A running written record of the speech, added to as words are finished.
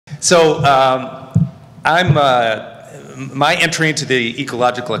So my entry into the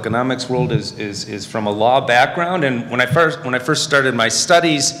ecological economics world is from a law background, and when I first started my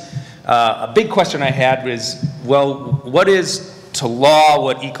studies, a big question I had was, well, what is to law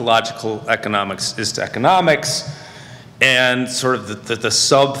what ecological economics is to economics? And sort of the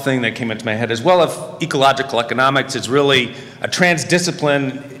sub thing that came into my head as well, if ecological economics is really a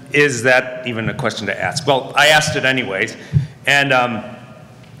transdiscipline, is that even a question to ask? Well, I asked it anyways, and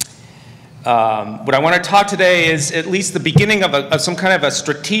what I want to talk today is at least the beginning of some kind of a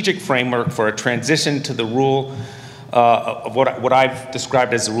strategic framework for a transition to the rule of what I've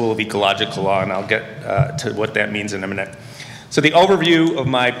described as the rule of ecological law, and I'll get to what that means in a minute. So the overview of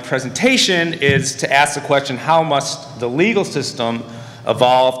my presentation is to ask the question, how must the legal system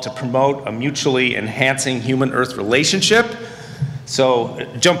evolve to promote a mutually enhancing human-Earth relationship? So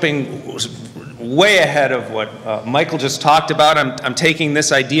jumping way ahead of what Michael just talked about, I'm taking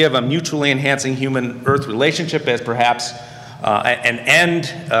this idea of a mutually enhancing human-Earth relationship as perhaps an end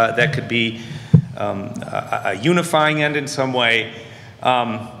that could be a unifying end in some way.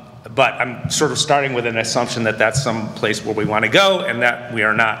 But I'm sort of starting with an assumption that that's some place where we want to go and that we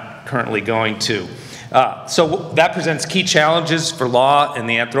are not currently going to. So that presents key challenges for law in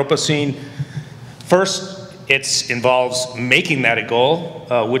the Anthropocene. First, it involves making that a goal,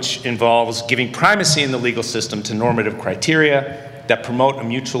 which involves giving primacy in the legal system to normative criteria that promote a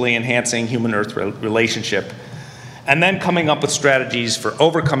mutually enhancing human-Earth relationship, and then coming up with strategies for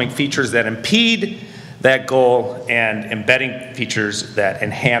overcoming features that impede that goal and embedding features that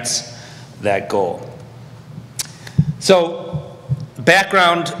enhance that goal. So,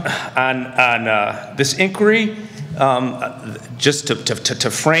 background on this inquiry, just to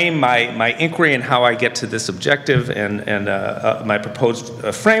frame my inquiry and how I get to this objective and my proposed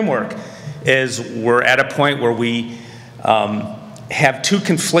framework, is we're at a point where we have two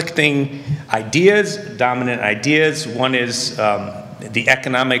conflicting ideas, dominant ideas. One is the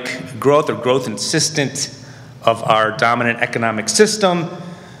economic growth or growth insistent of our dominant economic system.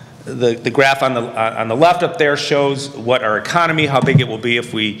 The graph on the left up there shows what our economy, how big it will be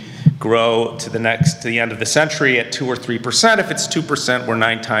if we grow to the end of the century at 2 or 3%. If it's 2%, we're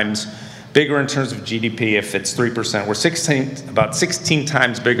 9 times bigger in terms of GDP. If it's 3%, we're about 16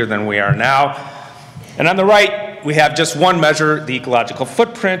 times bigger than we are now. And on the right, we have just one measure, the ecological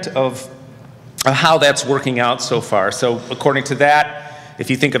footprint of how that's working out so far. So according to that, if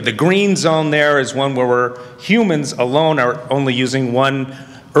you think of the green zone there as one where humans alone are only using 1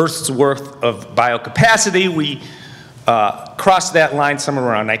 Earth's worth of biocapacity, we crossed that line somewhere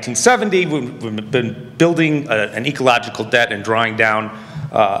around 1970. We've been building an ecological debt and drawing down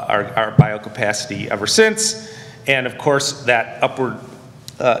our biocapacity ever since. And of course, that upward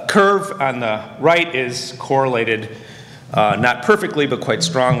curve on the right is correlated not perfectly, but quite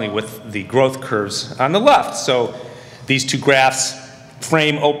strongly with the growth curves on the left. So these two graphs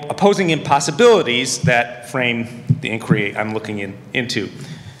frame opposing impossibilities that frame the inquiry I'm looking into.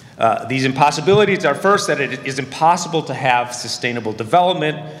 These impossibilities are first that it is impossible to have sustainable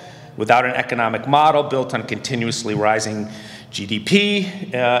development without an economic model built on continuously rising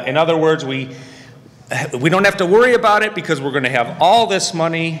GDP. In other words, we don't have to worry about it because we're going to have all this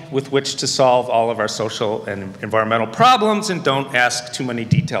money with which to solve all of our social and environmental problems, and don't ask too many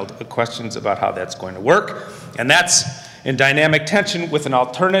detailed questions about how that's going to work. And that's in dynamic tension with an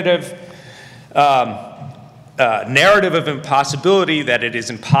alternative narrative of impossibility, that it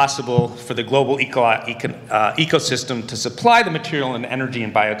is impossible for the global ecosystem to supply the material and energy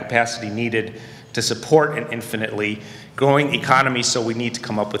and biocapacity needed to support an infinitely growing economy, so we need to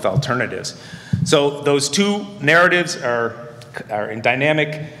come up with alternatives. So those two narratives are in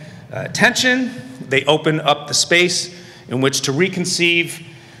dynamic tension. They open up the space in which to reconceive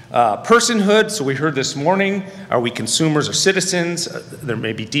personhood. So we heard this morning, are we consumers or citizens? There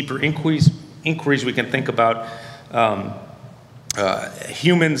may be deeper inquiries we can think about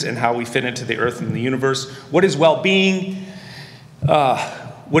humans and how we fit into the earth and the universe. What is well-being?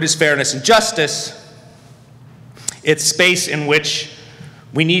 What is fairness and justice? It's space in which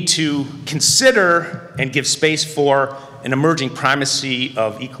we need to consider and give space for an emerging primacy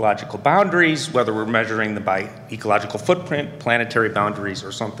of ecological boundaries, whether we're measuring them by ecological footprint, planetary boundaries,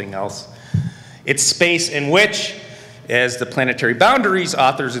 or something else. It's space in which, as the planetary boundaries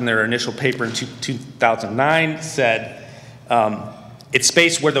authors in their initial paper in 2009 said, it's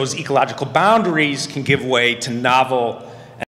space where those ecological boundaries can give way to novel